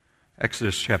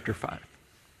Exodus chapter 5.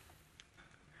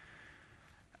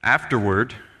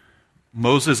 Afterward,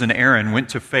 Moses and Aaron went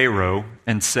to Pharaoh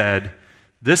and said,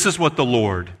 "This is what the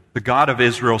Lord, the God of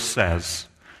Israel, says.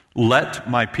 Let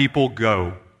my people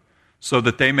go, so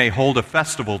that they may hold a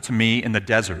festival to me in the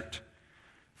desert."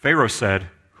 Pharaoh said,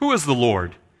 "Who is the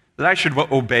Lord, that I should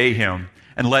obey him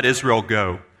and let Israel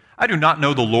go? I do not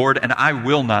know the Lord, and I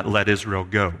will not let Israel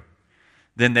go."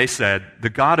 Then they said, "The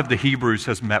God of the Hebrews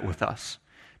has met with us.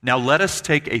 Now let us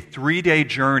take a 3-day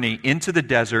journey into the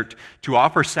desert to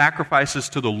offer sacrifices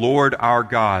to the Lord our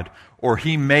God, or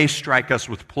he may strike us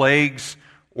with plagues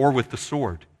or with the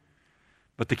sword."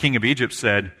 But the king of Egypt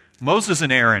said, "Moses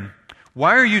and Aaron,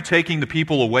 why are you taking the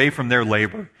people away from their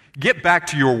labor? Get back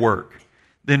to your work."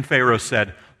 Then Pharaoh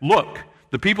said, "Look,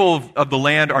 the people of the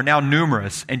land are now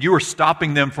numerous, and you are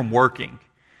stopping them from working."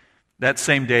 That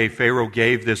same day, Pharaoh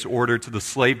gave this order to the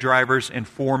slave drivers and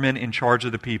foremen in charge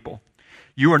of the people: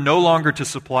 "You are no longer to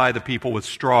supply the people with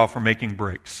straw for making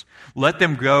bricks. Let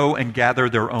them go and gather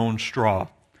their own straw.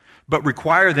 But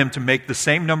require them to make the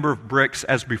same number of bricks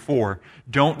as before.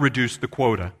 Don't reduce the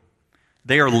quota.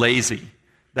 They are lazy.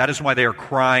 That is why they are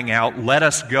crying out, 'Let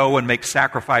us go and make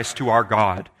sacrifice to our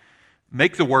God.'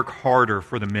 Make the work harder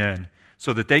for the men,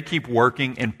 so that they keep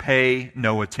working and pay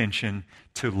no attention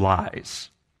to lies."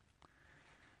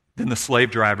 Then the slave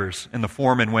drivers and the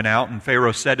foremen went out, and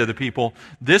Pharaoh said to the people,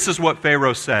 "This is what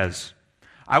Pharaoh says: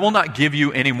 I will not give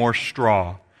you any more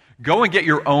straw. Go and get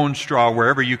your own straw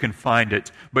wherever you can find it,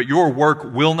 but your work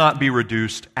will not be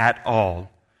reduced at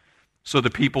all." So the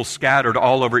people scattered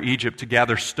all over Egypt to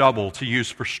gather stubble to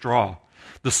use for straw.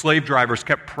 The slave drivers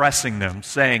kept pressing them,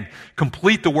 saying,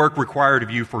 "Complete the work required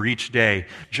of you for each day,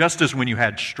 just as when you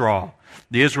had straw."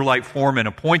 The Israelite foremen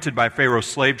appointed by Pharaoh's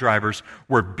slave drivers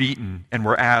were beaten and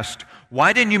were asked,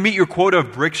 "Why didn't you meet your quota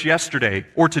of bricks yesterday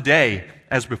or today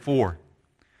as before?"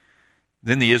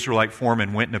 Then the Israelite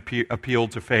foreman went and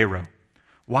appealed to Pharaoh.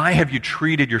 "Why have you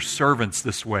treated your servants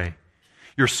this way?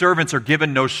 Your servants are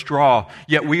given no straw,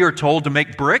 yet we are told to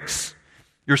make bricks?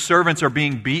 Your servants are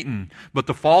being beaten, but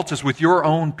the fault is with your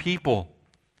own people."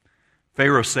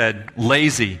 Pharaoh said,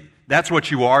 "Lazy, that's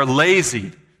what you are,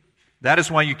 lazy. That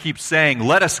is why you keep saying,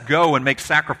 'Let us go and make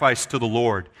sacrifice to the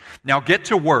Lord.' Now get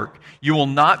to work. You will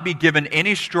not be given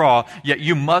any straw, yet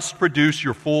you must produce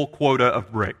your full quota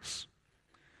of bricks."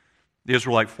 The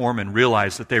Israelite foremen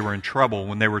realized that they were in trouble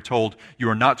when they were told, "You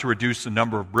are not to reduce the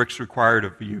number of bricks required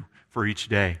of you for each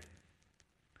day."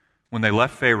 When they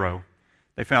left Pharaoh,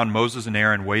 they found Moses and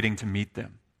Aaron waiting to meet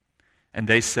them. And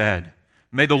they said,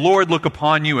 "May the Lord look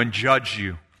upon you and judge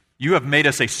you. You have made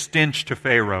us a stench to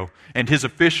Pharaoh and his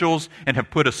officials, and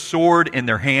have put a sword in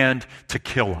their hand to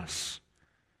kill us."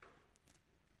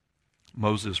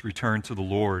 Moses returned to the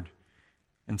Lord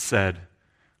and said,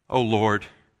 "O Lord,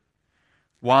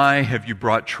 why have you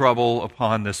brought trouble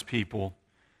upon this people?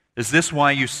 Is this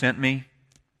why you sent me?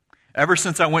 Ever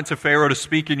since I went to Pharaoh to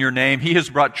speak in your name, he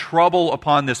has brought trouble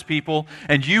upon this people,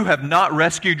 and you have not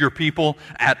rescued your people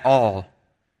at all."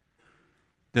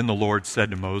 Then the Lord said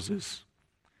to Moses,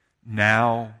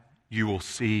 "Now you will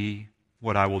see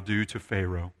what I will do to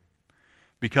Pharaoh.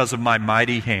 Because of my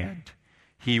mighty hand,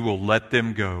 he will let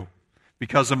them go.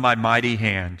 Because of my mighty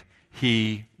hand,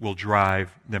 he will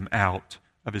drive them out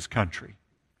of his country."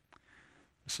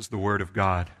 This is the word of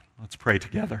God. Let's pray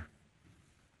together.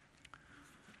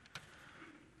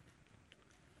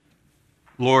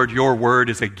 Lord, your word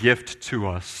is a gift to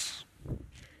us.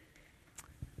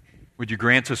 Would you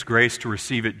grant us grace to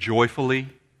receive it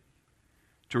joyfully,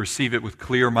 to receive it with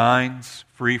clear minds,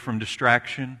 free from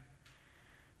distraction,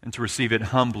 and to receive it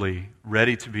humbly,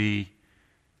 ready to be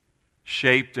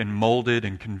shaped and molded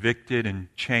and convicted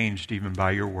and changed even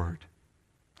by your word.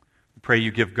 We pray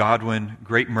you give Godwin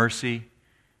great mercy,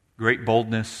 great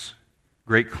boldness,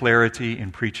 great clarity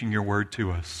in preaching your word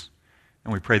to us.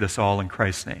 And we pray this all in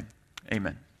Christ's name.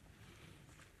 Amen.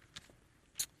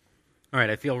 All right,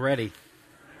 I feel ready.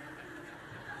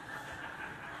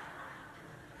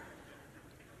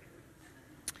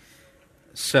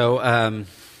 So,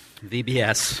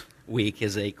 VBS week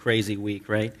is a crazy week,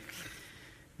 right?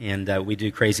 And we do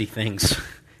crazy things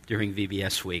during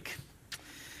VBS week.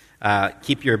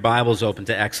 Keep your Bibles open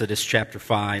to Exodus chapter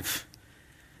 5.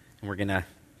 And we're going to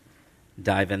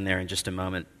dive in there in just a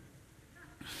moment.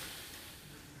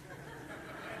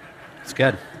 It's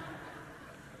good.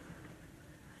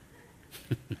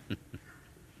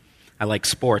 I like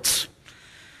sports,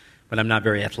 but I'm not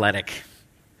very athletic,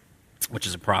 which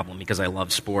is a problem because I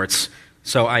love sports.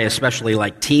 So I especially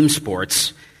like team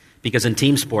sports, because in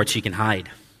team sports you can hide.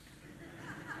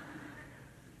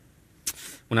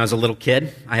 When I was a little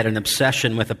kid, I had an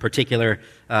obsession with a particular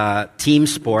team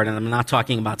sport, and I'm not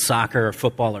talking about soccer or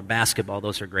football or basketball.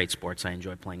 Those are great sports. I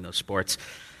enjoy playing those sports.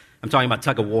 I'm talking about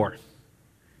tug-of-war.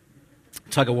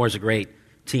 Tug-of-war is a great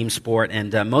team sport,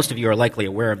 and most of you are likely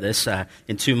aware of this.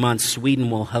 In 2 months,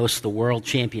 Sweden will host the World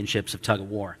Championships of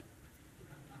Tug-of-War.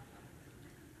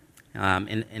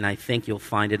 And I think you'll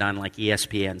find it on like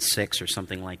ESPN 6 or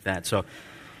something like that. So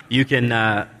you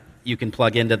can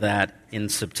plug into that in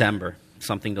September.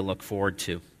 Something to look forward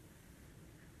to.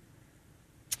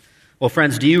 Well,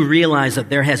 friends, do you realize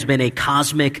that there has been a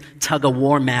cosmic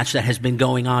tug-of-war match that has been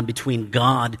going on between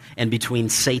God and between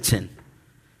Satan?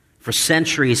 For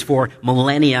centuries, for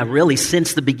millennia, really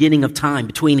since the beginning of time,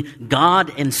 between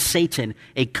God and Satan,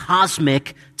 a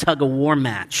cosmic tug-of-war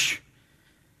match.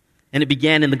 And it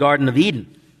began in the Garden of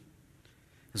Eden,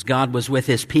 as God was with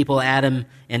his people, Adam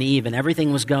and Eve, and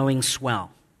everything was going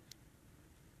swell.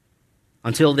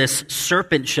 Until this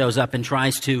serpent shows up and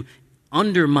tries to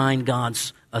undermine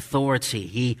God's authority.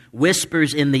 He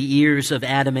whispers in the ears of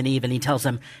Adam and Eve, and he tells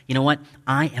them, you know what?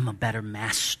 I am a better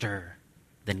master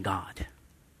than God.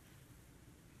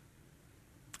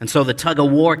 And so the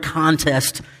tug-of-war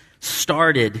contest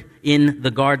started in the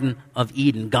Garden of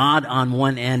Eden. God on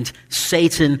one end,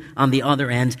 Satan on the other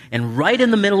end, and right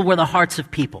in the middle were the hearts of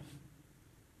people.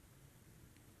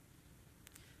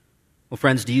 Well,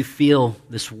 friends, do you feel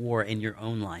this war in your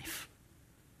own life?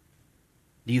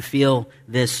 Do you feel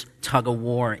this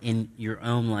tug-of-war in your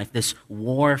own life, this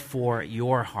war for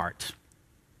your heart?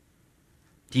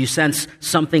 Do you sense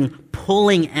something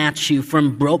pulling at you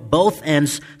from both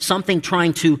ends, something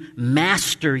trying to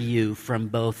master you from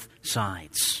both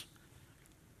sides?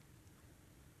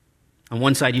 On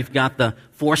one side, you've got the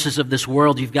forces of this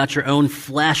world. You've got your own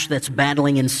flesh that's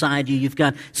battling inside you. You've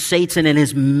got Satan and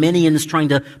his minions trying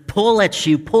to pull at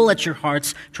you, pull at your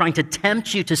hearts, trying to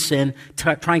tempt you to sin,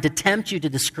 trying to tempt you to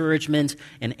discouragement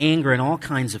and anger and all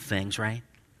kinds of things, right?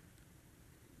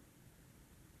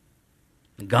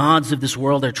 The gods of this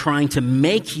world are trying to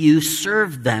make you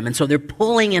serve them, and so they're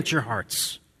pulling at your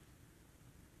hearts.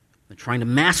 They're trying to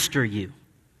master you.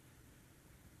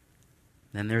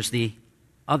 Then there's the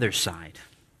other side.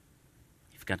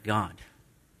 You've got God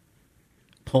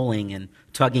pulling and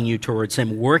tugging you towards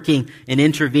him, working and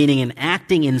intervening and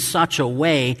acting in such a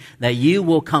way that you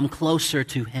will come closer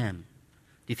to him.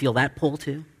 Do you feel that pull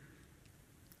too?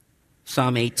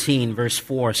 Psalm 18 verse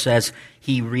 4 says,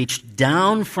 he reached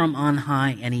down from on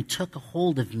high and he took a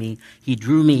hold of me. He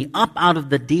drew me up out of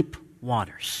the deep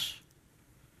waters.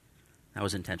 That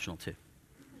was intentional too.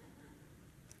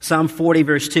 Psalm 40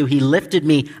 verse 2, he lifted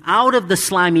me out of the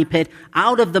slimy pit,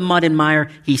 out of the mud and mire.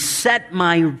 He set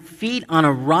my feet on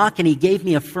a rock and he gave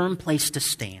me a firm place to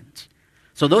stand.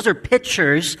 So those are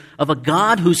pictures of a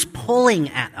God who's pulling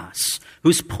at us,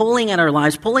 who's pulling at our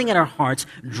lives, pulling at our hearts,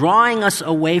 drawing us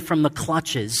away from the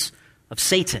clutches of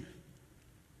Satan.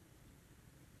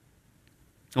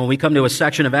 When we come to a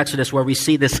section of Exodus where we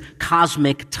see this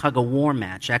cosmic tug-of-war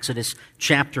match, Exodus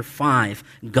chapter 5,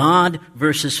 God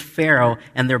versus Pharaoh,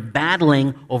 and they're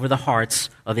battling over the hearts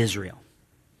of Israel.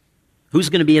 Who's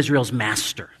going to be Israel's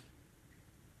master?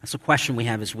 That's the question we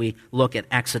have as we look at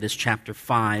Exodus chapter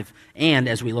 5 and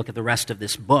as we look at the rest of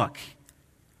this book.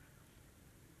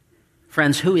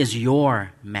 Friends, who is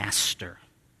your master?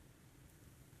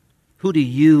 Who do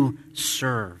you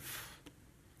serve?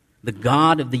 The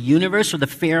God of the universe or the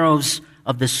pharaohs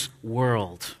of this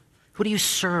world? Who do you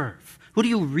serve? Who do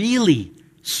you really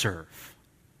serve?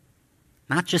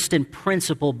 Not just in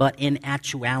principle, but in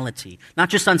actuality. Not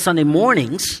just on Sunday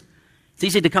mornings. It's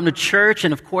easy to come to church,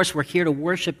 and of course we're here to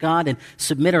worship God and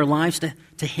submit our lives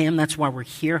to him. That's why we're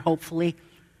here, hopefully.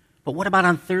 But what about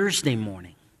on Thursday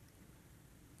morning?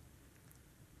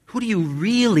 Who do you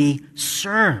really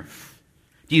serve?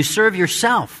 Do you serve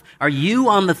yourself? Are you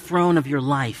on the throne of your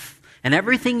life? And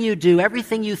everything you do,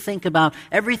 everything you think about,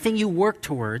 everything you work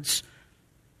towards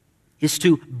is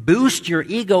to boost your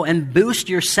ego and boost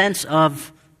your sense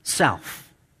of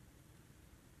self.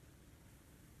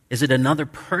 Is it another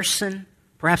person,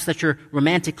 perhaps that you're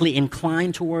romantically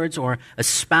inclined towards, or a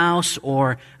spouse,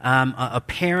 or a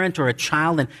parent, or a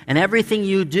child, and everything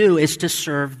you do is to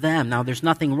serve them? Now, there's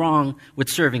nothing wrong with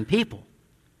serving people.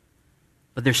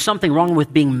 But there's something wrong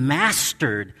with being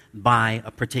mastered by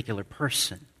a particular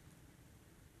person.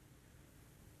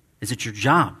 Is it your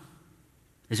job?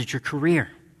 Is it your career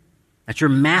that you're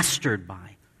mastered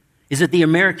by? Is it the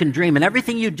American dream? And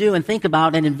everything you do and think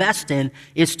about and invest in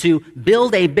is to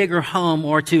build a bigger home,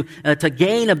 or to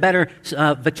gain a better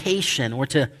vacation, or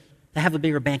to have a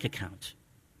bigger bank account.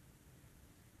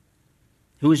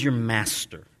 Who is your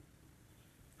master?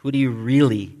 Who do you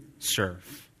really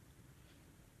serve?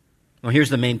 Well, here's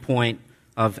the main point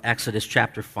of Exodus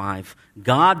chapter 5.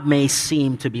 God may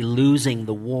seem to be losing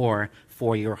the war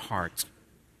for your heart.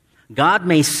 God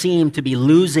may seem to be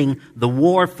losing the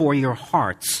war for your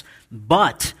hearts,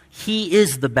 but He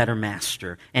is the better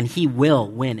master, and He will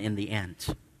win in the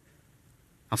end.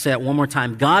 I'll say that one more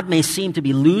time. God may seem to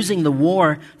be losing the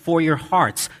war for your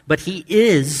hearts, but He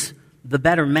is the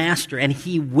better master, and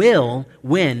He will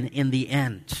win in the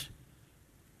end.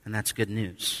 And that's good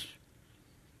news.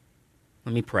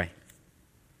 Let me pray.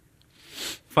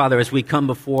 Father, as we come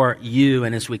before you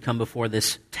and as we come before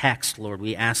this text, Lord,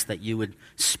 we ask that you would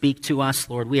speak to us.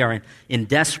 Lord, we are in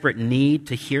desperate need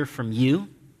to hear from you.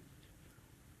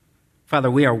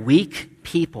 Father, we are weak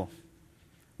people.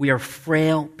 We are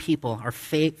frail people. Our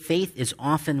faith is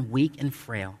often weak and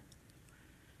frail.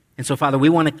 And so, Father, we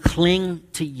want to cling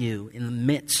to you in the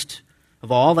midst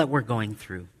of all that we're going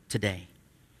through today.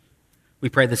 We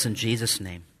pray this in Jesus'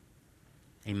 name.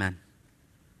 Amen.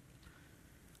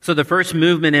 So the first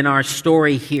movement in our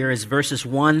story here is verses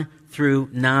 1 through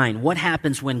 9. What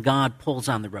happens when God pulls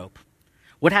on the rope?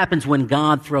 What happens when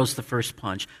God throws the first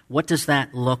punch? What does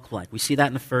that look like? We see that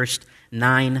in the first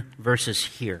 9 verses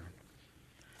here.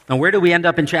 Now, where do we end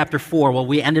up in chapter 4? Well,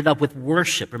 we ended up with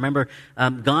worship. Remember,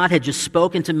 God had just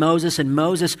spoken to Moses, and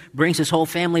Moses brings his whole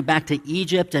family back to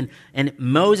Egypt, and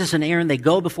Moses and Aaron, they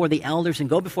go before the elders and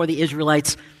go before the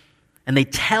Israelites, and they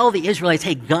tell the Israelites,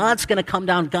 hey, God's going to come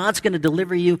down, God's going to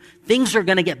deliver you, things are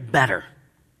going to get better.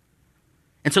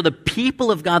 And so the people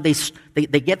of God, they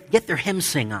get their hymn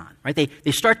sing on, right?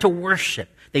 They start to worship.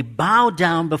 They bow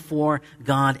down before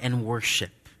God and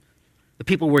worship. The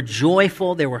people were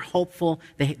joyful, they were hopeful,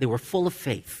 they were full of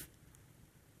faith.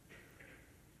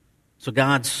 So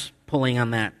God's pulling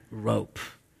on that rope.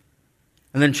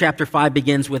 And then chapter 5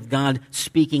 begins with God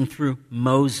speaking through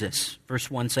Moses.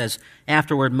 Verse 1 says,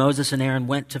 afterward Moses and Aaron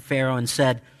went to Pharaoh and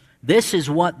said, this is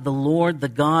what the Lord, the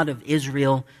God of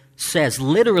Israel, says.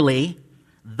 Literally,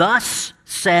 thus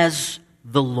says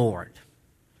the Lord.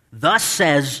 Thus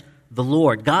says the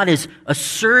Lord. God is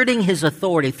asserting His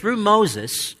authority through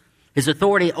Moses, His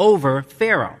authority over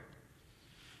Pharaoh.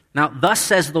 Now, thus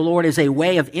says the Lord is a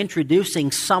way of introducing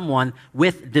someone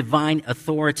with divine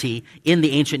authority in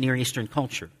the ancient Near Eastern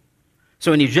culture.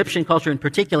 So in Egyptian culture in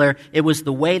particular, it was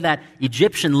the way that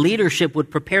Egyptian leadership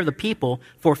would prepare the people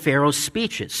for Pharaoh's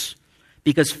speeches.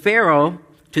 Because Pharaoh,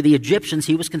 to the Egyptians,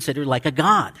 he was considered like a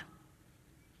god.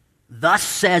 Thus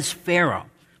says Pharaoh.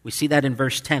 We see that in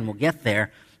verse 10. We'll get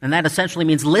there. And that essentially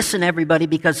means, listen, everybody,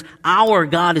 because our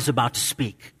God is about to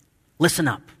speak. Listen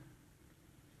up.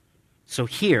 So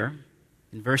here,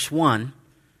 in verse 1,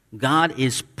 God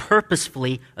is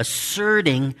purposefully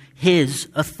asserting His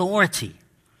authority.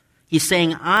 He's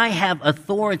saying, I have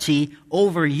authority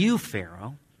over you,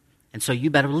 Pharaoh, and so you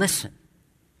better listen.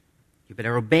 You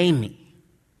better obey me.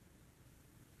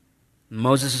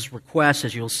 Moses' request,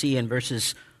 as you'll see in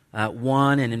verses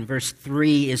 1 and in verse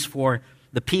 3, is for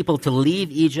the people to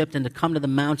leave Egypt and to come to the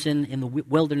mountain in the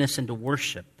wilderness and to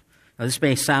worship. Now, this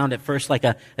may sound at first like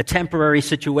a temporary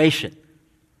situation.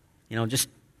 You know, just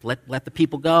let the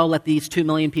people go, let these 2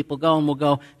 million people go, and we'll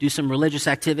go do some religious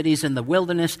activities in the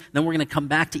wilderness. Then we're going to come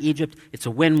back to Egypt. It's a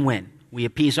win-win. We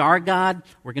appease our God,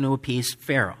 we're going to appease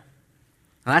Pharaoh.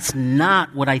 Now, that's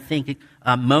not what I think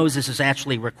Moses is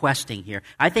actually requesting here.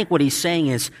 I think what he's saying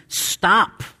is,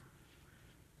 stop.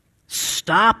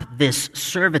 Stop this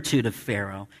servitude of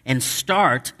Pharaoh and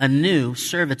start a new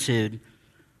servitude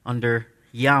under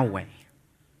Yahweh.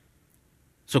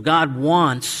 So God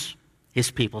wants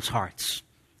His people's hearts.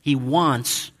 He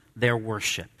wants their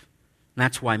worship. And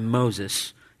that's why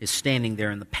Moses is standing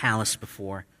there in the palace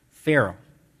before Pharaoh.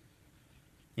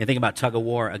 You think about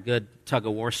tug-of-war, a good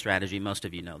tug-of-war strategy, most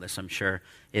of you know this, I'm sure,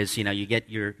 is, you get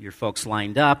your folks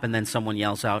lined up and then someone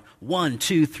yells out, 1,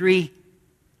 2, 3,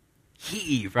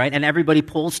 heave, right? And everybody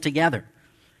pulls together.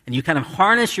 And you kind of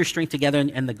harness your strength together,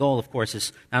 and the goal, of course,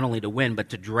 is not only to win, but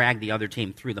to drag the other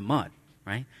team through the mud,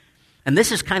 right? And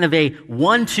this is kind of a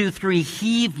 1, 2, 3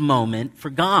 heave moment for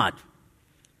God.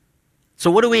 So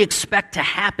what do we expect to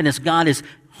happen as God is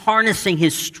harnessing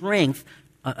His strength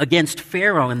against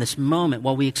Pharaoh in this moment?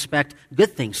 Well, we expect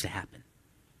good things to happen.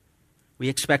 We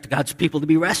expect God's people to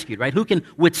be rescued, right? Who can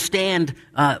withstand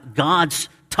God's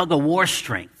tug-of-war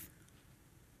strength?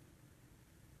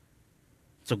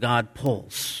 So God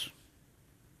pulls.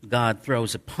 God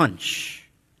throws a punch.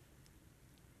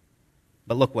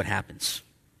 But look what happens.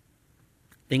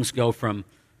 Things go from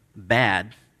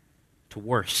bad to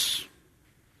worse.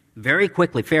 Very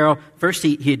quickly, Pharaoh, first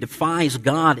he defies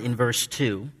God in verse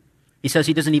 2. He says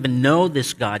he doesn't even know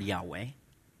this God, Yahweh.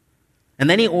 And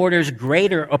then he orders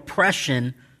greater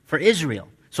oppression for Israel.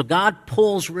 So God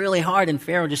pulls really hard, and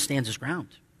Pharaoh just stands his ground.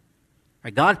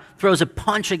 Right? God throws a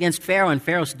punch against Pharaoh, and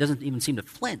Pharaoh doesn't even seem to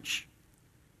flinch.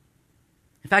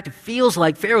 In fact, it feels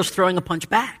like Pharaoh's throwing a punch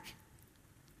back.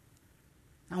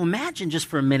 Now imagine just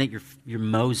for a minute you're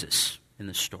Moses in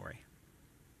this story.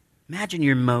 Imagine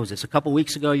you're Moses. A couple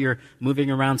weeks ago, you're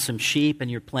moving around some sheep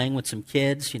and you're playing with some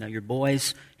kids, your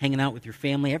boys, hanging out with your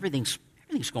family. Everything's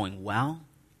going well.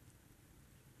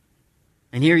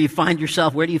 And here you find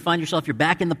yourself, where do you find yourself? You're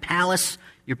back in the palace.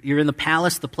 You're in the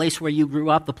palace, the place where you grew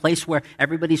up, the place where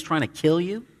everybody's trying to kill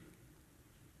you.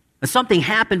 And something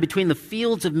happened between the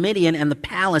fields of Midian and the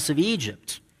palace of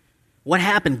Egypt. What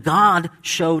happened? God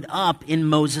showed up in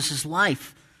Moses'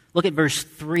 life. Look at verse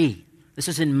 3. This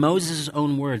is in Moses'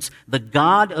 own words. The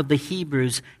God of the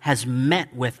Hebrews has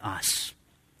met with us.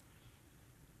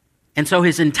 And so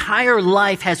his entire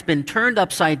life has been turned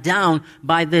upside down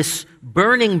by this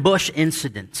burning bush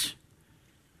incident.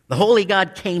 The holy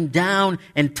God came down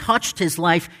and touched his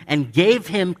life and gave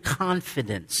him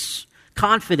confidence.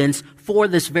 Confidence for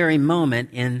this very moment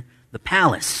in the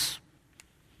palace.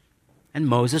 And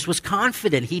Moses was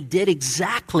confident. He did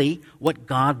exactly what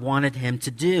God wanted him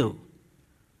to do.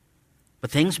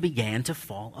 But things began to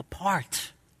fall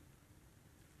apart.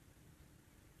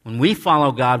 When we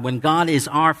follow God, when God is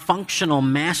our functional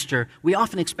master, we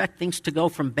often expect things to go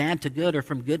from bad to good or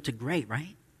from good to great,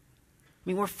 right?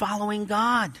 We're following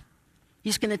God.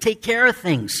 He's going to take care of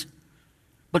things.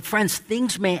 But friends,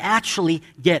 things may actually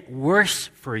get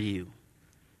worse for you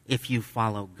if you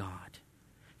follow God.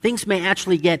 Things may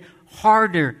actually get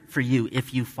harder for you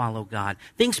if you follow God.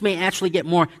 Things may actually get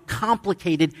more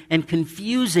complicated and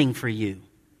confusing for you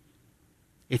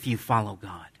if you follow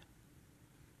God.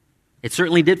 It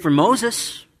certainly did for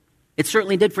Moses. It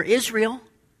certainly did for Israel.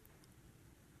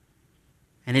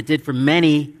 And it did for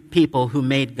many people who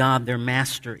made God their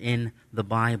master in the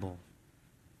Bible.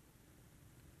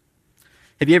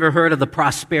 Have you ever heard of the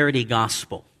prosperity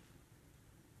gospel?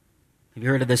 Have you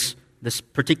heard of this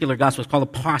particular gospel? It's called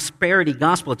the prosperity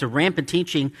gospel. It's a rampant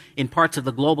teaching in parts of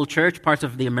the global church, parts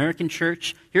of the American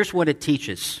church. Here's what it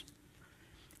teaches.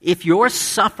 If you're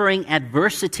suffering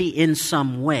adversity in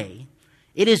some way,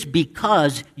 it is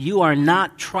because you are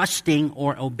not trusting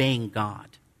or obeying God.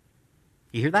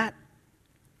 You hear that?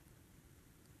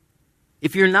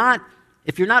 If you're not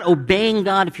obeying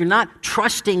God, if you're not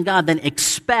trusting God, then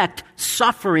expect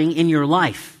suffering in your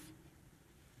life.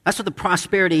 That's what the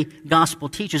prosperity gospel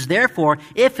teaches. Therefore,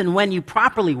 if and when you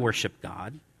properly worship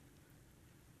God,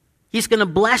 He's going to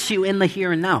bless you in the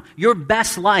here and now. Your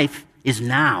best life is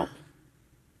now.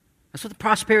 That's what the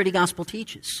prosperity gospel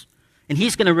teaches. And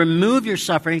He's going to remove your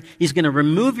suffering. He's going to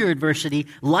remove your adversity.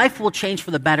 Life will change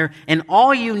for the better. And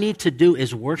all you need to do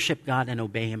is worship God and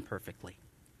obey Him perfectly.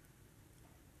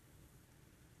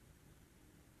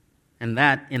 And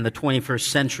that, in the 21st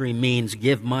century, means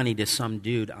give money to some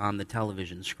dude on the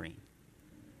television screen.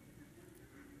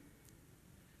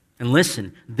 And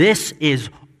listen, this is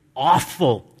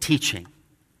awful teaching.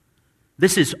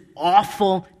 This is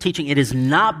awful teaching. It is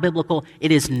not biblical.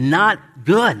 It is not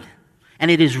good. And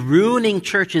it is ruining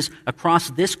churches across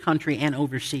this country and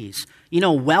overseas.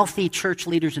 Wealthy church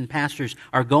leaders and pastors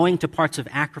are going to parts of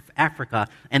Africa,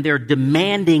 and they're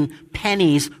demanding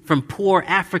pennies from poor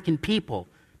African people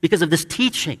because of this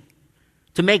teaching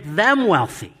to make them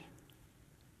wealthy.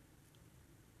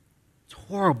 It's a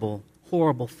horrible,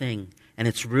 horrible thing, and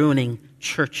it's ruining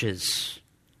churches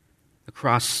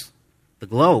across the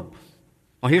globe.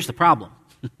 Well, here's the problem.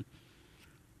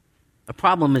 The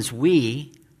problem is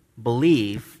we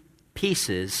believe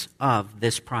pieces of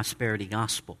this prosperity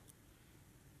gospel.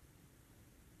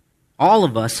 All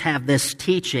of us have this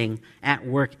teaching at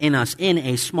work in us in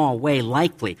a small way,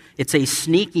 likely. It's a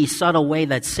sneaky, subtle way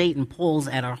that Satan pulls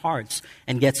at our hearts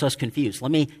and gets us confused. Let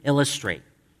me illustrate.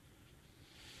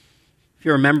 If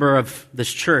you're a member of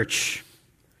this church,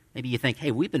 maybe you think, hey,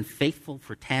 we've been faithful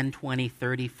for 10, 20,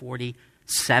 30, 40,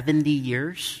 70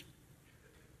 years.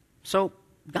 So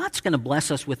God's going to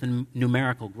bless us with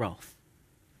numerical growth.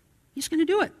 He's going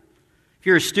to do it. If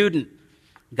you're a student,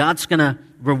 God's going to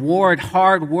reward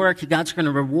hard work. God's going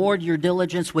to reward your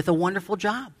diligence with a wonderful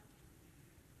job.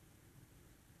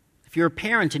 If you're a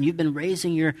parent and you've been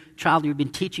raising your child, you've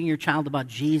been teaching your child about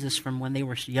Jesus from when they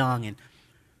were young, and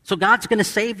so God's going to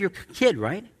save your kid,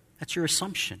 right? That's your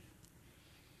assumption.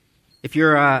 If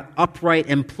you're an upright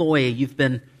employee, you've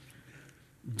been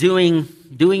doing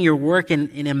your work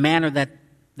in a manner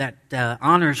that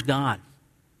honors God.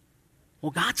 Well,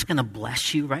 God's going to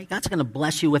bless you, right? God's going to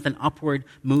bless you with an upward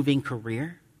moving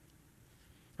career.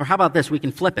 Or how about this? We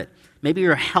can flip it. Maybe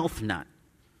you're a health nut.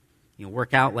 You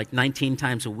work out like 19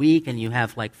 times a week and you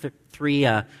have like three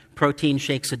protein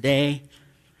shakes a day.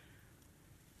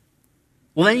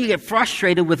 Well, then you get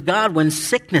frustrated with God when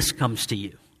sickness comes to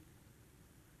you.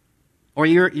 Or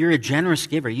you're a generous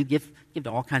giver. You give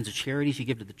to all kinds of charities. You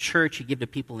give to the church. You give to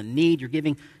people in need.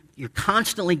 You're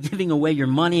constantly giving away your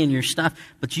money and your stuff.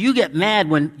 But you get mad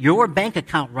when your bank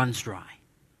account runs dry.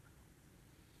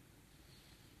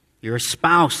 You're a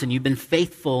spouse and you've been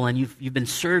faithful and you've been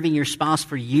serving your spouse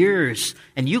for years.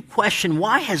 And you question,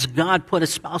 why has God put a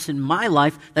spouse in my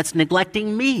life that's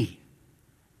neglecting me?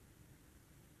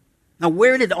 Now,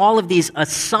 where did all of these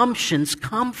assumptions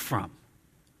come from?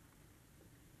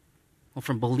 Well,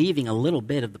 from believing a little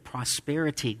bit of the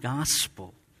prosperity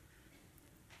gospel.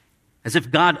 As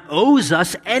if God owes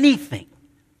us anything.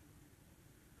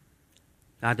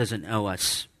 God doesn't owe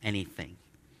us anything.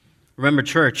 Remember,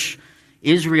 church,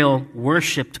 Israel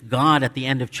worshiped God at the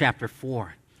end of chapter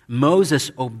 4.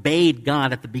 Moses obeyed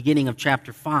God at the beginning of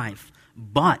chapter 5.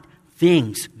 But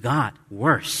things got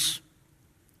worse.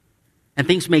 And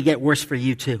things may get worse for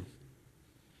you too.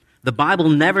 The Bible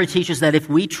never teaches that if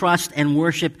we trust and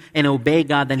worship and obey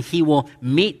God, then He will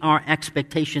meet our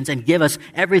expectations and give us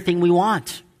everything we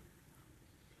want.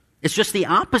 It's just the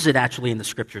opposite, actually, in the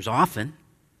Scriptures often.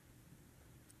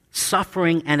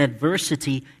 Suffering and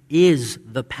adversity is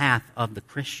the path of the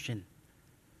Christian.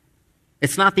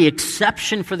 It's not the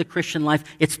exception for the Christian life,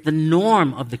 it's the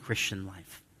norm of the Christian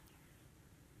life.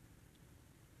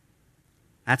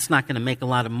 That's not going to make a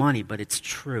lot of money, but it's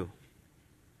true.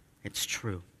 It's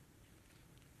true.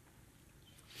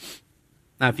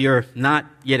 Now, if you're not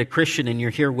yet a Christian and you're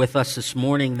here with us this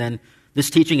morning, then this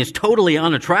teaching is totally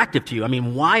unattractive to you. I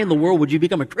mean, why in the world would you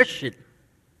become a Christian?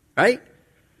 Right?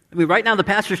 I mean, right now the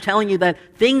pastor's telling you that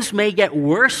things may get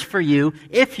worse for you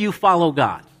if you follow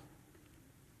God.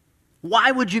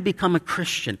 Why would you become a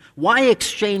Christian? Why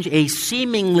exchange a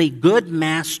seemingly good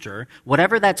master,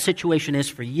 whatever that situation is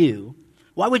for you?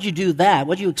 Why would you do that? Why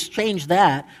would you exchange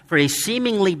that for a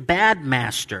seemingly bad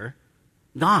master,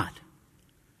 God?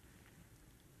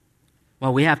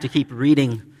 Well, we have to keep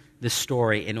reading this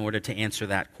story in order to answer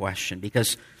that question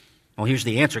because, well, here's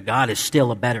the answer. God is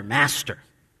still a better master,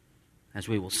 as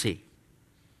we will see.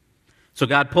 So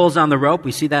God pulls on the rope.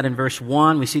 We see that in verse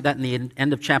 1. We see that in the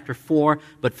end of chapter 4.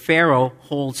 But Pharaoh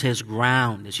holds his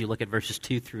ground as you look at verses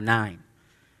 2 through 9.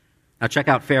 Now check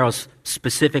out Pharaoh's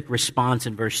specific response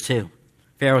in verse 2.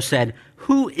 Pharaoh said,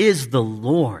 "Who is the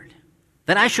Lord,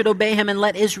 that I should obey him and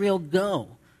let Israel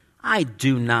go? I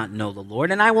do not know the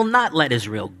Lord, and I will not let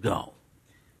Israel go."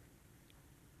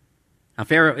 Now,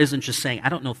 Pharaoh isn't just saying, I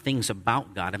don't know things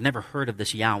about God. I've never heard of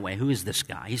this Yahweh. Who is this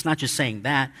guy? He's not just saying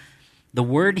that. The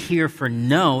word here for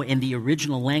know in the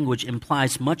original language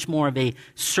implies much more of a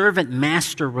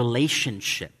servant-master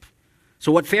relationship.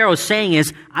 So what Pharaoh is saying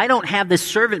is, I don't have this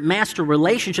servant-master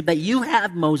relationship that you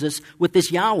have, Moses, with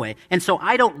this Yahweh. And so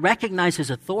I don't recognize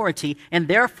his authority, and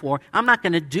therefore I'm not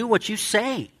going to do what you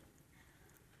say.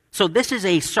 So this is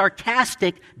a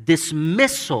sarcastic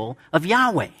dismissal of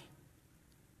Yahweh.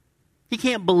 He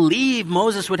can't believe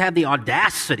Moses would have the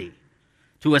audacity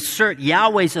to assert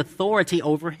Yahweh's authority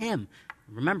over him.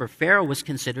 Remember, Pharaoh was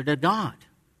considered a god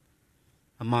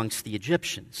amongst the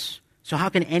Egyptians. So how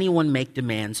can anyone make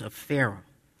demands of Pharaoh?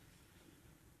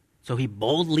 So he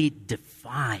boldly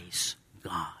defies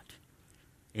God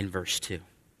in verse 2.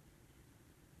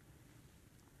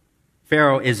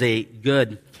 Pharaoh is a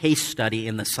good case study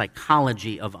in the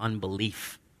psychology of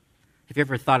unbelief. Have you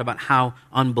ever thought about how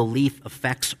unbelief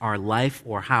affects our life,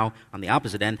 or how, on the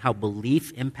opposite end, how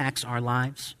belief impacts our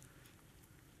lives?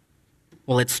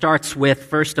 Well, it starts with,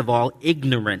 first of all,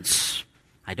 ignorance.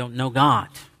 I don't know God.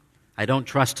 I don't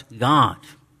trust God.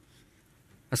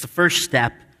 That's the first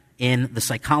step in the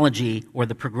psychology or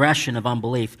the progression of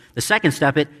unbelief. The second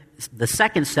step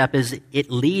is it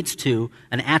leads to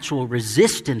an actual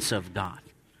resistance of God.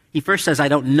 He first says, I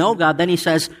don't know God. Then he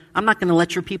says, I'm not going to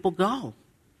let your people go.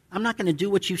 I'm not going to do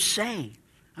what you say.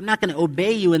 I'm not going to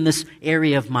obey you in this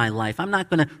area of my life. I'm not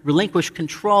going to relinquish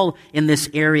control in this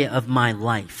area of my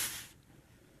life.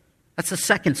 That's the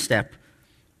second step.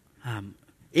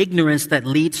 Ignorance that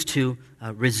leads to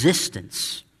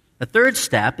resistance. The third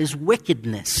step is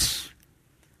wickedness,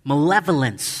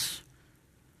 malevolence.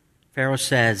 Pharaoh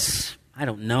says, I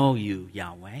don't know you,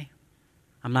 Yahweh.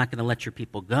 I'm not going to let your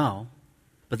people go.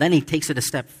 But then he takes it a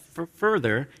step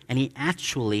further, and he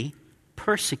actually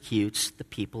persecutes the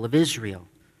people of Israel.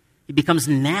 He becomes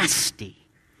nasty.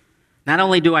 Not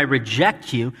only do I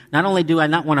reject you, not only do I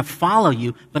not want to follow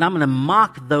you, but I'm going to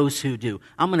mock those who do.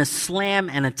 I'm going to slam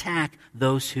and attack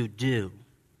those who do.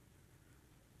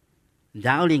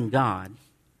 Doubting God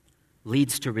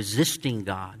leads to resisting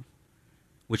God,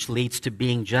 which leads to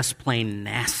being just plain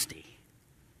nasty.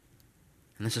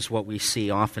 And this is what we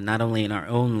see often, not only in our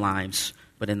own lives,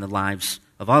 but in the lives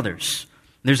of others.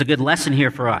 And there's a good lesson here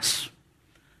for us.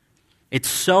 It's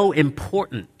so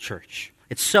important, church.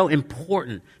 It's so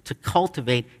important to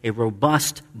cultivate a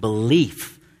robust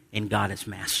belief in God as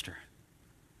master.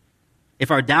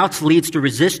 If our doubts leads to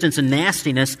resistance and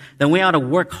nastiness, then we ought to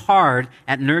work hard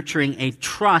at nurturing a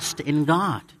trust in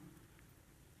God.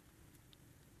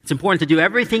 It's important to do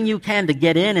everything you can to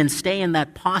get in and stay in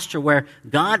that posture where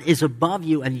God is above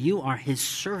you and you are his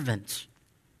servant.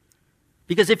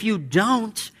 Because if you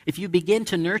don't, if you begin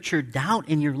to nurture doubt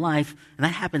in your life, and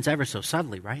that happens ever so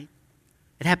subtly, right?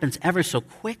 It happens ever so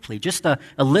quickly. Just a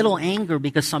little anger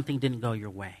because something didn't go your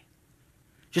way.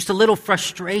 Just a little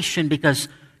frustration because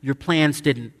your plans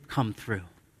didn't come through.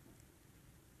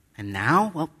 And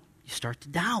now, well, you start to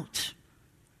doubt.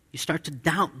 You start to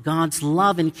doubt God's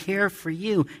love and care for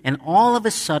you. And all of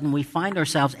a sudden, we find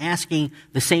ourselves asking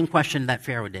the same question that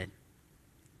Pharaoh did.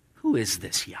 Who is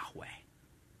this Yahweh?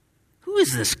 Who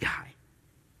is this guy?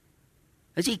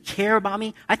 Does he care about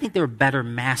me? I think there are better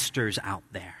masters out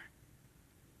there.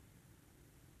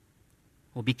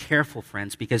 Well, be careful,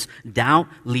 friends, because doubt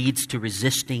leads to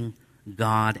resisting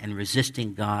God, and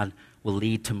resisting God will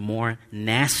lead to more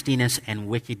nastiness and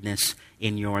wickedness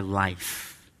in your life.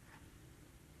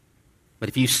 But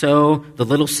if you sow the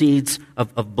little seeds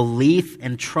of belief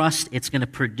and trust, it's going to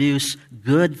produce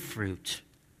good fruit,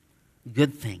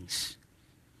 good things.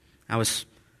 I was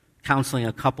counseling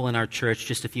a couple in our church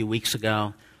just a few weeks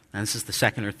ago, and this is the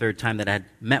second or third time that I had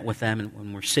met with them, and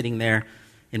when we're sitting there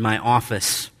in my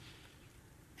office,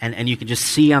 and you can just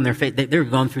see on their face, they're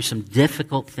going through some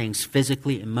difficult things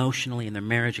physically, emotionally, in their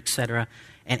marriage, etc.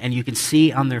 And you can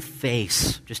see on their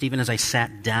face, just even as I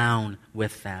sat down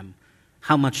with them,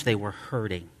 how much they were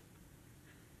hurting.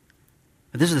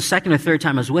 But this is the second or third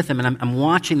time I was with them, and I'm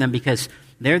watching them because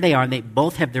there they are. They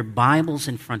both have their Bibles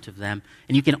in front of them,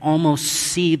 and you can almost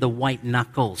see the white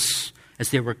knuckles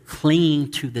as they were clinging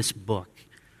to this book.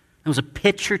 It was a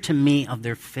picture to me of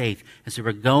their faith as they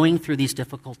were going through these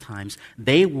difficult times.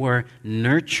 They were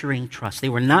nurturing trust. They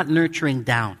were not nurturing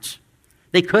doubt.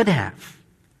 They could have.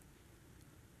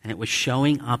 And it was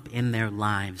showing up in their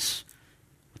lives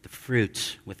with the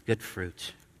fruit, with good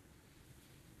fruit.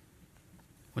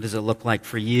 What does it look like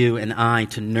for you and I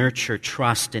to nurture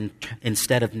trust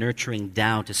instead of nurturing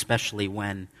doubt, especially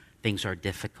when things are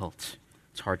difficult?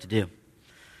 It's hard to do.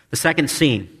 The second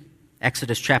scene,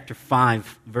 Exodus chapter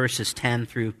 5, verses 10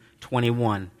 through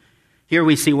 21. Here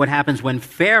we see what happens when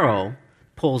Pharaoh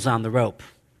pulls on the rope.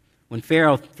 When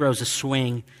Pharaoh throws a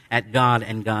swing at God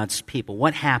and God's people.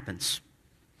 What happens?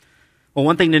 Well,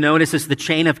 one thing to notice is the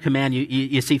chain of command.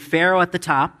 You see Pharaoh at the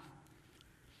top.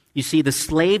 You see the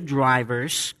slave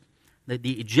drivers,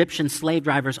 the Egyptian slave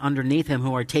drivers underneath him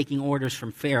who are taking orders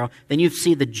from Pharaoh. Then you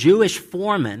see the Jewish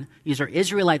foremen. These are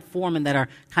Israelite foremen that are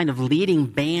kind of leading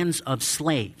bands of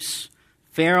slaves.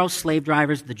 Pharaoh, slave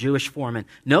drivers, the Jewish foremen.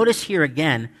 Notice here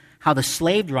again how the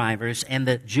slave drivers and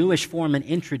the Jewish foremen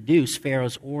introduce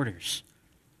Pharaoh's orders.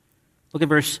 Look at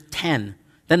verse 10.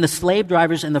 Then the slave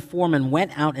drivers and the foremen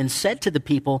went out and said to the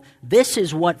people, "This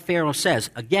is what Pharaoh says."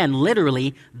 Again,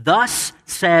 literally, "Thus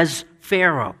says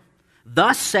Pharaoh.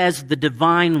 Thus says the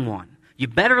divine one." You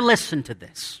better listen to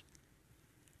this.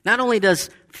 Not only does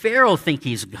Pharaoh think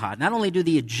he's God, not only do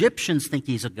the Egyptians think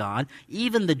he's a God,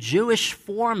 even the Jewish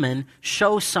foremen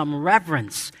show some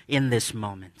reverence in this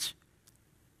moment.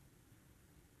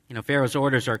 You know, Pharaoh's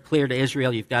orders are clear to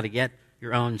Israel: you've got to get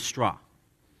your own straw.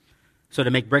 So to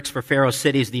make bricks for Pharaoh's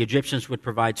cities, the Egyptians would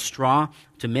provide straw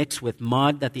to mix with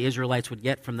mud that the Israelites would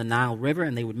get from the Nile River,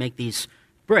 and they would make these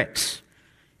bricks.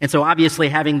 And so obviously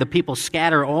having the people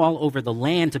scatter all over the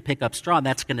land to pick up straw,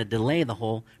 that's going to delay the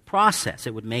whole process.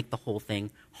 It would make the whole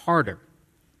thing harder.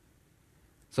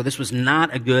 So this was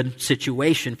not a good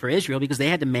situation for Israel because they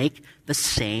had to make the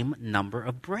same number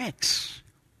of bricks.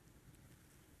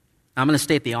 I'm going to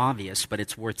state the obvious, but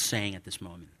it's worth saying at this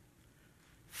moment.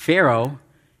 Pharaoh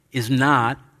is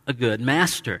not a good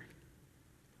master.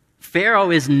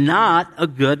 Pharaoh is not a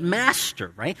good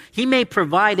master, right? He may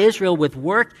provide Israel with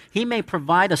work. He may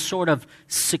provide a sort of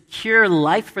secure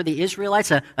life for the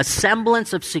Israelites, a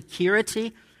semblance of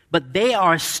security, but they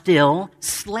are still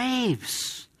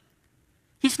slaves.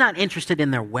 He's not interested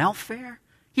in their welfare.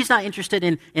 He's not interested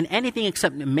in anything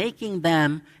except making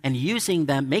them and using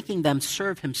them, making them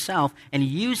serve himself and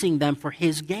using them for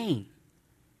his gain.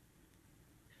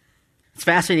 It's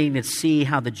fascinating to see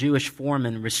how the Jewish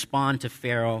foremen respond to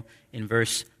Pharaoh in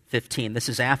verse 15. This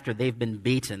is after they've been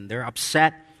beaten. They're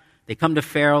upset. They come to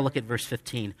Pharaoh. Look at verse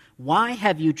 15. "Why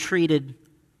have you treated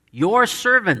your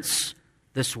servants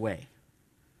this way.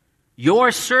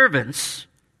 Your servants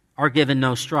are given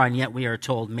no straw, and yet we are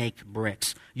told, make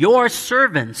bricks. Your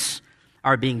servants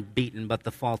are being beaten, but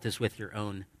the fault is with your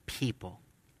own people.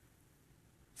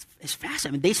 It's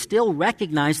fascinating. They still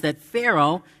recognize that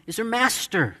Pharaoh is their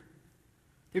master.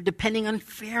 They're depending on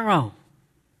Pharaoh.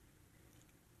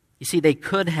 You see, they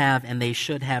could have and they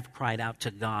should have cried out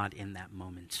to God in that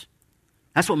moment.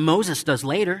 That's what Moses does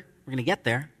later. We're going to get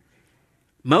there.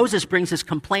 Moses brings his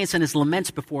complaints and his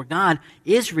laments before God.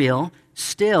 Israel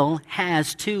still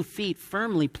has 2 feet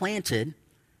firmly planted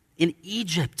in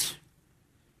Egypt.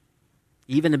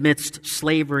 Even amidst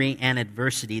slavery and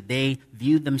adversity, they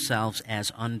viewed themselves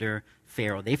as under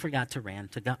Pharaoh. They forgot to run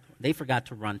to God. They forgot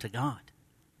to run to God.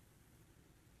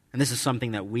 And this is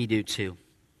something that we do too.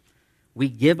 We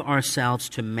give ourselves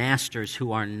to masters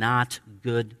who are not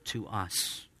good to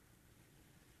us.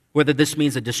 Whether this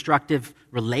means a destructive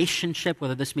relationship,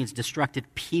 whether this means destructive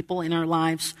people in our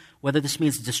lives, whether this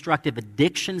means destructive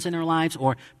addictions in our lives,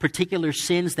 or particular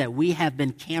sins that we have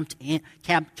been camped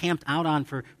out on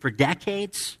for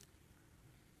decades.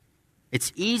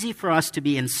 It's easy for us to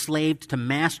be enslaved to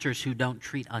masters who don't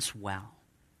treat us well.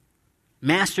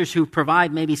 Masters who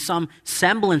provide maybe some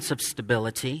semblance of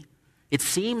stability. It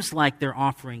seems like they're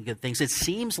offering good things. It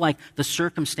seems like the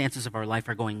circumstances of our life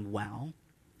are going well.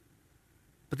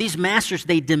 But these masters,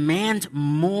 they demand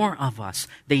more of us.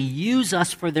 They use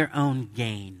us for their own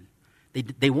gain.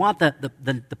 They want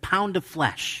the pound of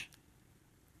flesh.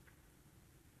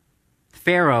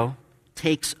 Pharaoh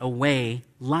takes away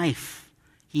life.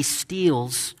 He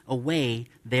steals away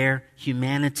their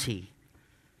humanity.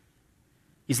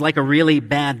 He's like a really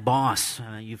bad boss.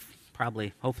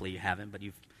 Hopefully you haven't, but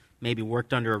you've maybe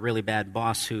worked under a really bad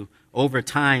boss who over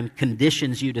time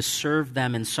conditions you to serve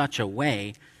them in such a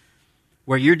way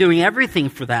where you're doing everything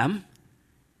for them,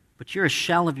 but you're a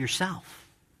shell of yourself.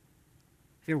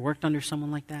 Have you ever worked under someone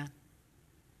like that?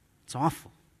 It's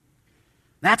awful.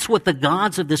 That's what the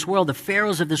gods of this world, the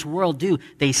pharaohs of this world do.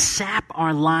 They sap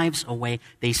our lives away.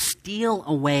 They steal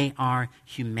away our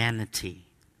humanity.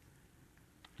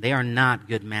 They are not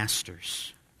good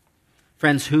masters.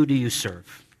 Friends, who do you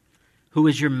serve? Who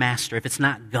is your master? If it's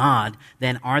not God,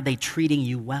 then are they treating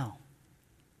you well?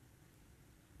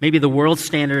 Maybe the world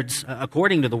standards,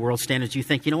 according to the world standards, you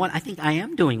think, you know what, I think I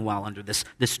am doing well under this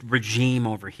regime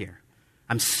over here.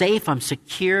 I'm safe, I'm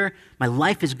secure, my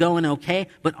life is going okay,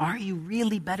 but are you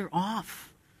really better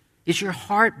off? Is your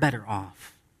heart better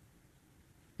off?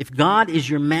 If God is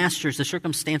your master, the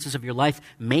circumstances of your life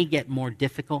may get more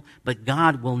difficult, but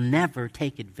God will never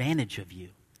take advantage of you.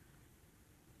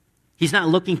 He's not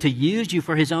looking to use you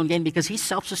for his own gain because he's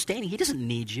self-sustaining. He doesn't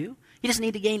need you. He doesn't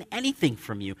need to gain anything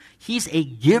from you. He's a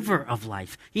giver of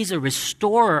life. He's a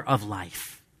restorer of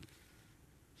life.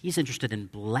 He's interested in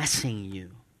blessing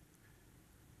you.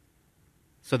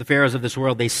 So the pharaohs of this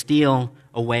world, they steal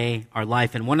away our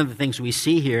life. And one of the things we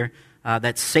see here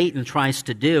that Satan tries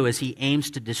to do is he aims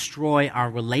to destroy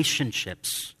our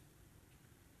relationships.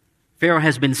 Pharaoh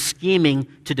has been scheming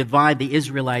to divide the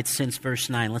Israelites since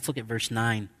verse 9. Let's look at verse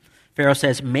 9. Pharaoh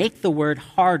says, make the word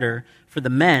harder for the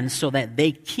men so that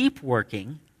they keep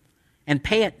working and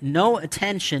pay no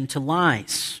attention to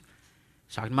lies.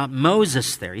 He's talking about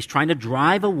Moses there. He's trying to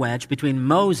drive a wedge between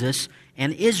Moses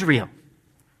and Israel.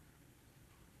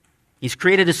 He's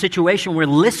created a situation where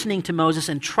listening to Moses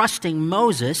and trusting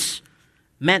Moses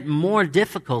meant more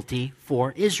difficulty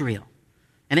for Israel.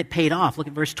 And it paid off. Look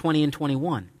at verse 20 and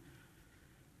 21.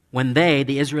 When they,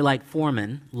 the Israelite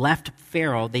foremen, left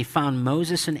Pharaoh, they found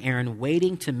Moses and Aaron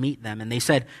waiting to meet them. And they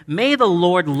said, may the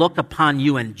Lord look upon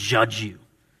you and judge you.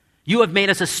 You have made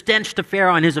us a stench to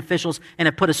Pharaoh and his officials and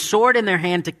have put a sword in their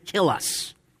hand to kill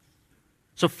us.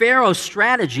 So Pharaoh's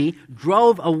strategy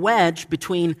drove a wedge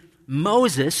between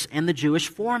Moses and the Jewish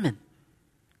foreman,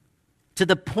 to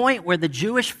the point where the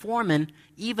Jewish foreman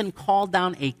even called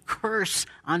down a curse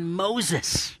on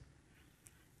Moses.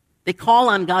 They call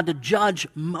on God to judge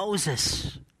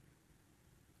Moses.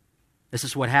 This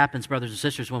is what happens, brothers and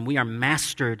sisters, when we are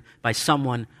mastered by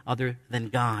someone other than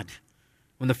God.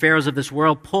 When the pharaohs of this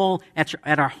world pull at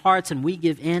our hearts and we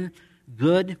give in,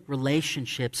 good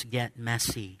relationships get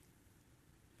messy.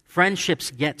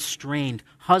 Friendships get strained.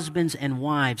 Husbands and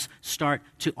wives start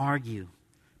to argue.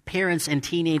 Parents and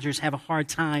teenagers have a hard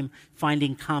time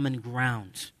finding common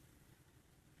ground.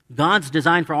 God's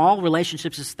design for all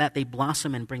relationships is that they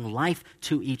blossom and bring life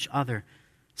to each other.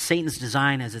 Satan's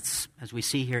design, as we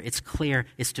see here, it's clear,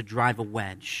 is to drive a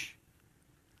wedge.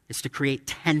 It's to create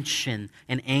tension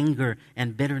and anger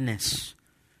and bitterness.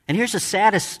 And here's the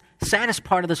saddest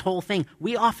part of this whole thing.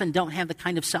 We often don't have the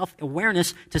kind of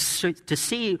self-awareness to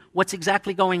see what's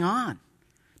exactly going on.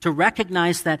 to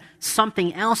recognize that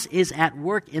something else is at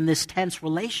work in this tense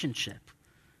relationship.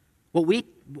 What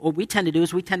we tend to do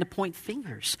is we tend to point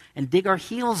fingers and dig our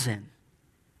heels in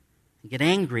and get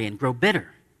angry and grow bitter.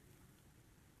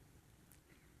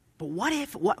 But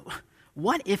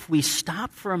what if we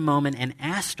stopped for a moment and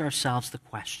asked ourselves the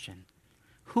question,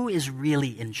 who is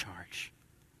really in charge?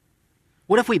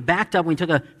 What if we backed up and we took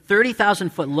a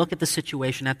 30,000-foot look at the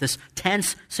situation, at this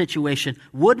tense situation?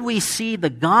 Would we see the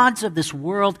gods of this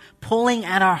world pulling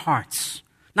at our hearts?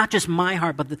 Not just my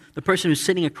heart, but the person who's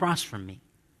sitting across from me.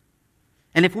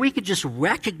 And if we could just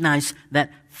recognize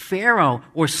that Pharaoh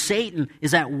or Satan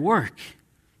is at work,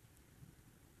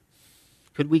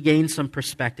 could we gain some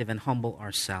perspective and humble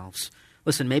ourselves?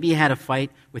 Listen, maybe you had a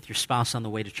fight with your spouse on the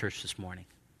way to church this morning.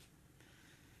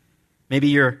 Maybe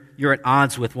you're at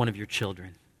odds with one of your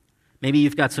children. Maybe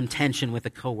you've got some tension with a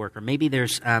coworker. Maybe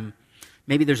there's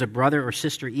a brother or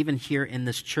sister even here in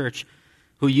this church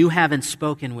who you haven't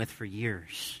spoken with for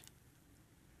years.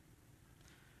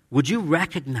 Would you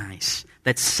recognize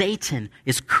that Satan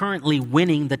is currently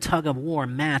winning the tug-of-war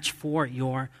match for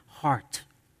your heart?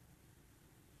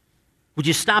 Would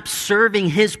you stop serving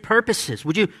his purposes?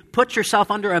 Would you put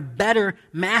yourself under a better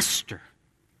master?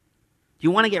 Do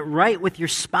you want to get right with your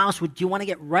spouse? Do you want to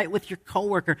get right with your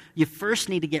coworker? You first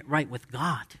need to get right with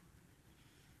God.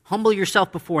 Humble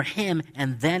yourself before him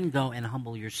and then go and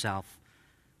humble yourself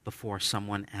before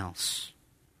someone else.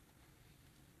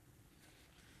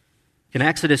 Can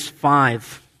Exodus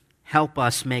 5 help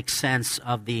us make sense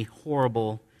of the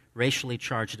horrible, racially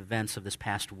charged events of this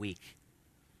past week?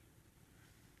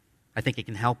 I think it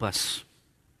can help us.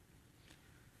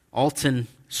 Alton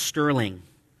Sterling,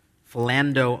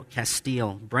 Philando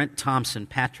Castile, Brent Thompson,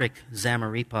 Patrick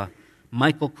Zamaripa,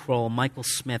 Michael Kroll, Michael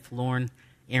Smith, Lorne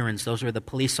Aarons. Those are the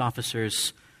police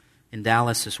officers in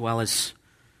Dallas, as well as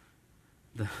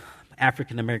the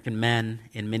African-American men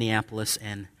in Minneapolis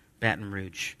and Baton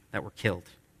Rouge that were killed.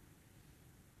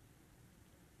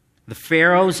 The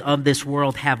pharaohs of this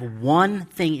world have one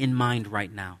thing in mind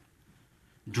right now: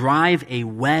 drive a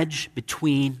wedge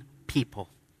between people.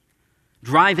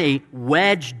 Drive a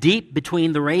wedge deep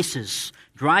between the races.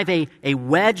 Drive a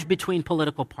wedge between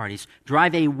political parties.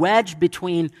 Drive a wedge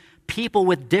between people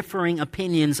with differing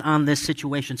opinions on this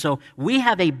situation. So we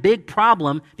have a big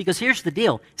problem because here's the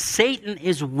deal. Satan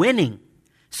is winning.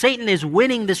 Satan is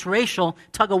winning this racial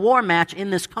tug-of-war match in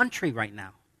this country right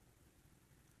now.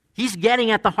 He's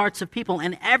getting at the hearts of people,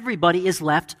 and everybody is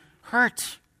left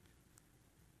hurt.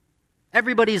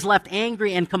 Everybody is left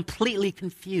angry and completely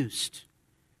confused.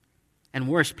 And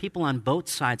worse, people on both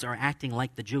sides are acting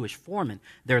like the Jewish foreman.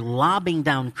 They're lobbing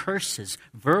down curses,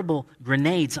 verbal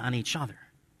grenades on each other.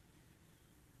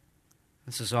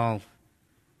 This is all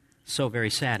so very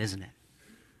sad, isn't it?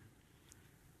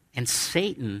 And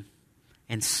Satan,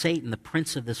 the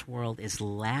prince of this world, is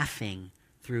laughing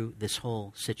through this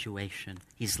whole situation.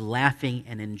 He's laughing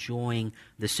and enjoying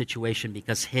the situation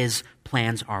because his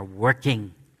plans are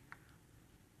working.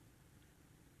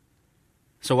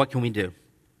 So what can we do?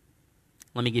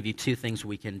 Let me give you two things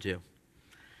we can do.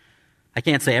 I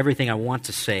can't say everything I want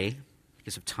to say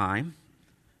because of time,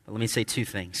 but let me say two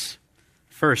things.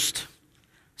 First,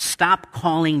 stop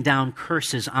calling down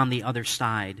curses on the other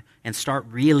side and start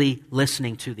really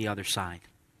listening to the other side.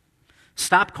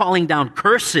 Stop calling down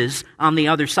curses on the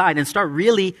other side and start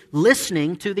really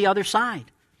listening to the other side.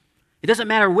 It doesn't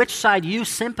matter which side you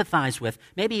sympathize with.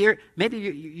 Maybe your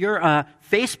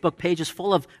Facebook page is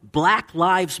full of Black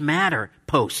Lives Matter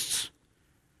posts.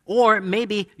 Or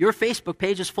maybe your Facebook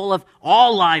page is full of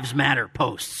All Lives Matter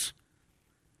posts.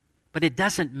 But it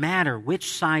doesn't matter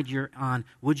which side you're on.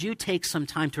 Would you take some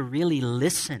time to really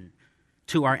listen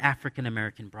to our African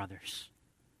American brothers?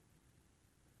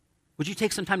 Would you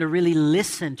take some time to really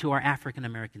listen to our African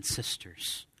American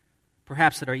sisters,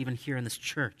 perhaps that are even here in this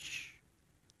church?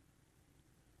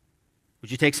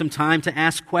 Would you take some time to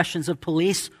ask questions of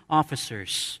police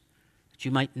officers that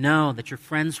you might know, that you're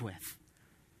friends with?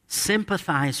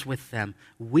 Sympathize with them.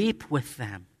 Weep with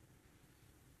them.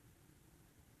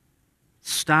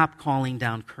 Stop calling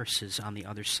down curses on the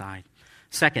other side.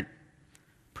 Second,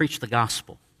 preach the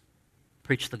gospel.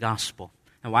 Preach the gospel.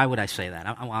 Now, why would I say that?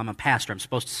 I'm a pastor. I'm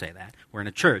supposed to say that. We're in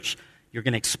a church. You're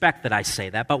going to expect that I say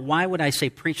that. But why would I say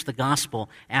preach the gospel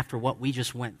after what we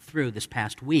just went through this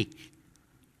past week?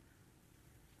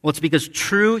 Well, it's because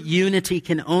true unity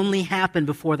can only happen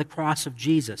before the cross of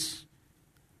Jesus.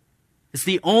 It's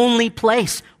the only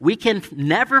place. We can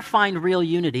never find real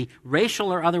unity,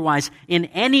 racial or otherwise, in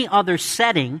any other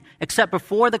setting except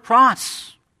before the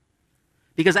cross.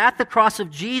 Because at the cross of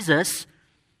Jesus,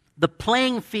 the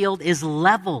playing field is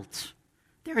leveled.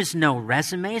 There is no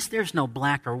resumes. There's no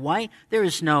black or white. There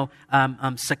is no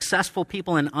successful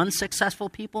people and unsuccessful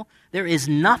people. There is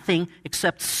nothing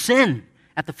except sin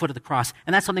at the foot of the cross.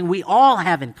 And that's something we all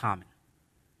have in common.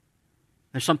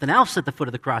 There's something else at the foot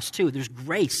of the cross, too. There's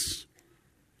grace.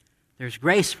 There's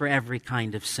grace for every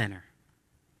kind of sinner.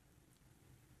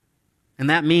 And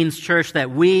that means, church,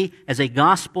 that we, as a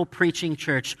gospel-preaching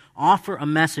church, offer a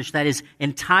message that is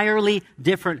entirely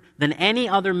different than any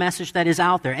other message that is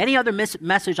out there, any other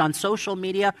message on social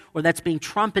media or that's being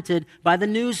trumpeted by the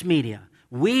news media.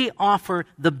 We offer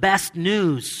the best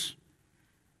news.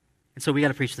 And so we got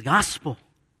to preach the gospel.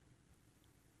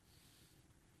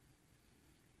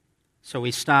 So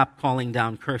we stop calling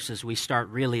down curses. We start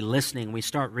really listening. We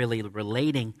start really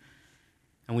relating.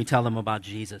 And we tell them about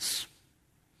Jesus.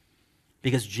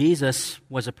 Because Jesus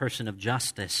was a person of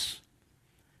justice.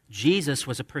 Jesus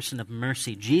was a person of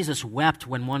mercy. Jesus wept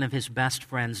when one of his best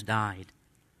friends died.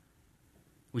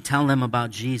 We tell them about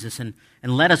Jesus, and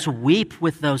let us weep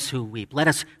with those who weep. Let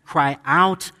us cry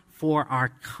out for our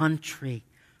country.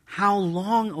 How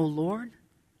long, O Lord?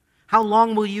 How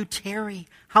long will you tarry?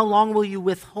 How long will you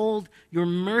withhold your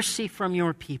mercy from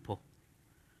your people?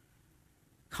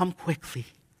 Come quickly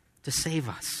to save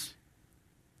us.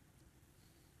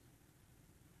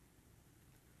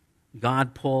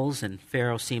 God pulls and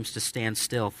Pharaoh seems to stand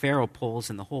still. Pharaoh pulls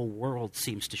and the whole world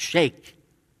seems to shake.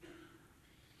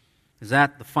 Is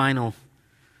that the final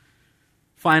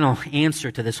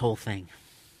answer to this whole thing?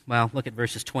 Well, look at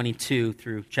verses 22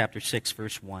 through chapter 6,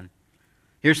 verse 1.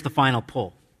 Here's the final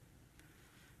pull.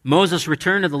 Moses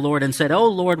returned to the Lord and said, "O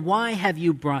Lord, why have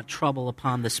you brought trouble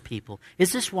upon this people?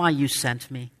 Is this why you sent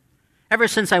me? Ever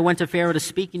since I went to Pharaoh to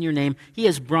speak in your name, he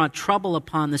has brought trouble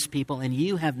upon this people, and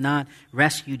you have not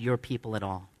rescued your people at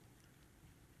all."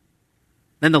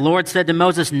 Then the Lord said to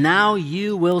Moses, "Now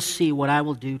you will see what I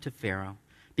will do to Pharaoh.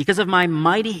 Because of my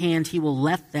mighty hand, he will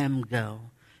let them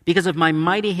go. Because of my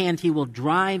mighty hand, he will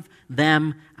drive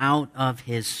them out of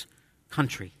his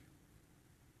country."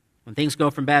 When things go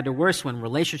from bad to worse, when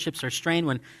relationships are strained,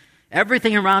 when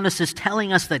everything around us is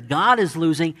telling us that God is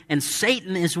losing and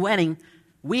Satan is winning,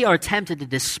 we are tempted to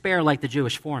despair like the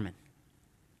Jewish foreman.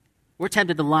 We're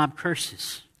tempted to lob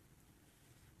curses.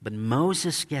 But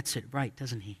Moses gets it right,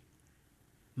 doesn't he?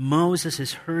 Moses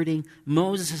is hurting.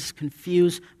 Moses is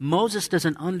confused. Moses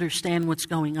doesn't understand what's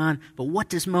going on. But what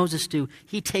does Moses do?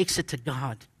 He takes it to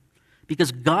God.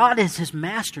 Because God is his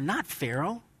master, not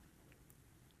Pharaoh.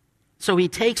 So he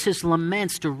takes his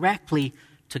laments directly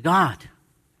to God.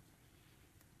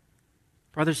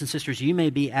 Brothers and sisters, you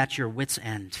may be at your wit's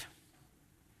end.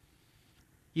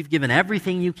 You've given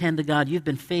everything you can to God. You've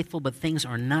been faithful, but things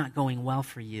are not going well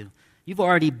for you. You've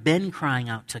already been crying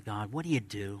out to God. What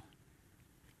do?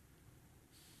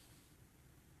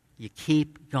 You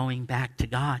keep going back to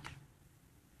God.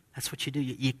 That's what you do.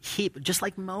 You keep, just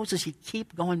like Moses, you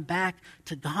keep going back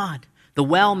to God. The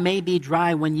well may be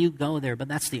dry when you go there, but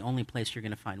that's the only place you're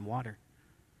going to find water.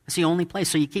 That's the only place.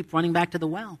 So you keep running back to the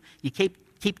well. You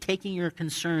keep taking your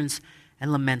concerns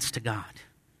and laments to God.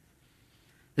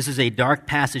 This is a dark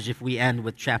passage if we end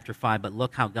with chapter 5, but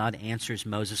look how God answers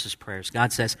Moses' prayers.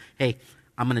 God says, "Hey,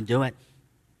 I'm going to do it.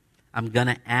 I'm going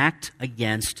to act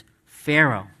against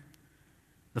Pharaoh."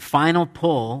 The final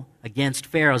pull against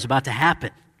Pharaoh is about to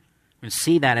happen. We're going to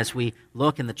see that as we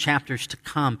look in the chapters to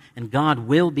come, and God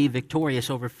will be victorious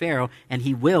over Pharaoh, and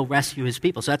he will rescue his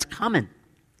people. So that's coming.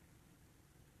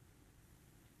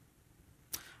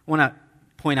 I want to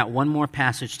point out one more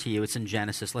passage to you. It's in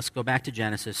Genesis. Let's go back to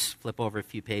Genesis. Flip over a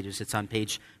few pages. It's on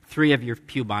page 3 of your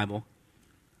pew Bible.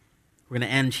 We're going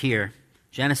to end here.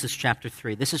 Genesis chapter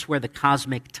 3. This is where the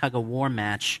cosmic tug-of-war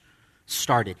match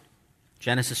started.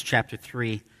 Genesis chapter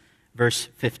 3, verse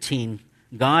 15.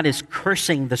 God is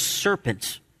cursing the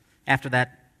serpent after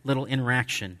that little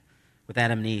interaction with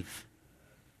Adam and Eve.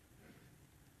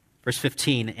 Verse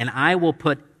 15, "And I will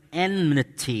put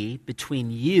enmity between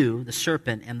you, the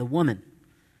serpent, and the woman,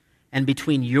 and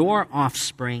between your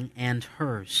offspring and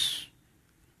hers."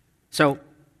 So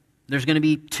there's going to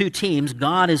be two teams.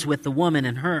 God is with the woman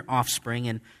and her offspring,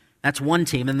 and that's one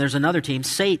team. And there's another team,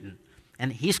 Satan.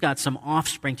 And he's got some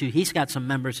offspring too. He's got some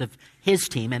members of his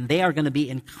team, and they are going to be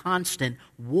in constant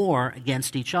war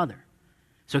against each other.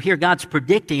 So here God's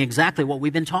predicting exactly what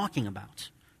we've been talking about,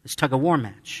 this tug-of-war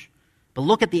match. But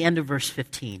look at the end of verse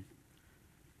 15.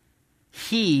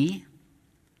 "He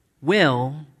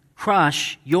will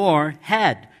crush your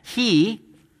head." He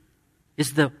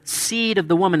is the seed of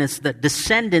the woman. It's the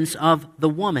descendants of the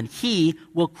woman. He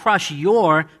will crush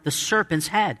the serpent's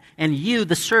head, and you,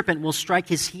 the serpent, will strike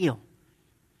his heel.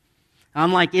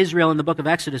 Unlike Israel in the book of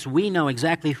Exodus, we know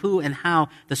exactly who and how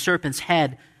the serpent's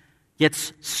head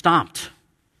gets stomped.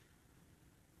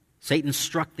 Satan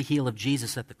struck the heel of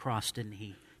Jesus at the cross, didn't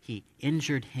he? He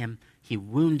injured him. He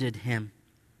wounded him.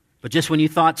 But just when you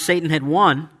thought Satan had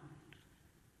won,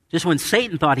 just when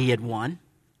Satan thought he had won,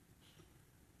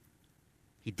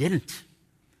 he didn't.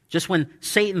 Just when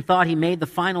Satan thought he made the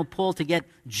final pull to get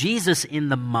Jesus in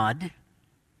the mud,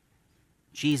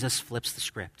 Jesus flips the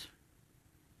script.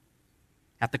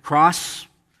 At the cross,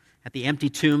 at the empty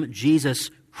tomb,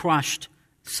 Jesus crushed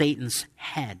Satan's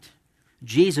head.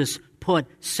 Jesus put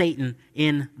Satan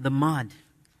in the mud.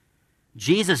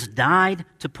 Jesus died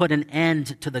to put an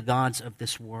end to the gods of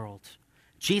this world.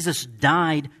 Jesus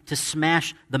died to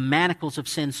smash the manacles of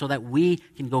sin so that we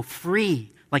can go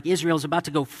free, like Israel is about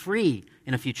to go free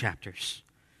in a few chapters.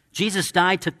 Jesus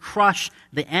died to crush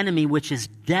the enemy, which is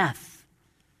death,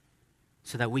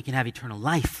 so that we can have eternal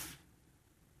life.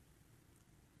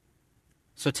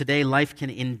 So today, life can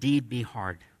indeed be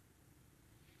hard.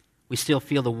 We still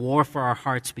feel the war for our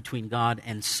hearts between God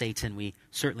and Satan. We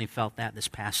certainly felt that this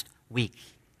past week.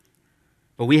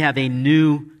 But we have a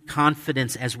new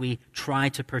confidence as we try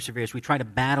to persevere, as we try to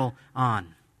battle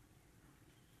on.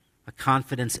 A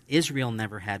confidence Israel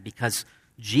never had, because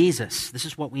Jesus, this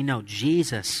is what we know,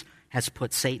 Jesus has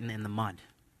put Satan in the mud.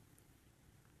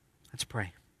 Let's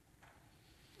pray.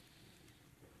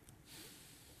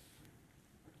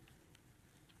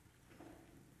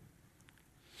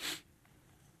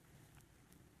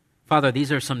 Father,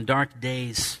 these are some dark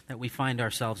days that we find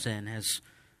ourselves in as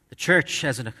the church,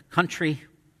 as a country.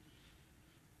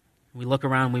 We look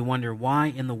around and we wonder, why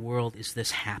in the world is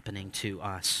this happening to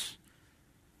us?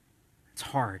 It's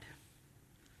hard.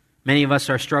 Many of us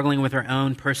are struggling with our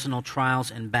own personal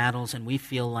trials and battles, and we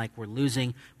feel like we're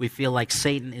losing. We feel like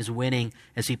Satan is winning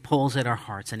as he pulls at our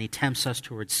hearts and he tempts us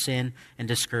towards sin and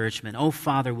discouragement. Oh,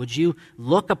 Father, would you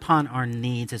look upon our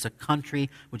needs as a country?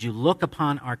 Would you look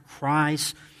upon our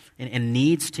cries and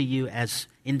needs to you as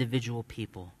individual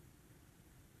people?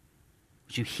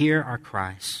 Would you hear our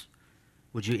cries?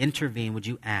 Would you intervene? Would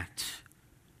you act?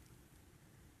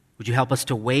 Would you help us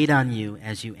to wait on you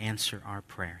as you answer our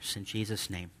prayers? In Jesus'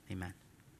 name, amen.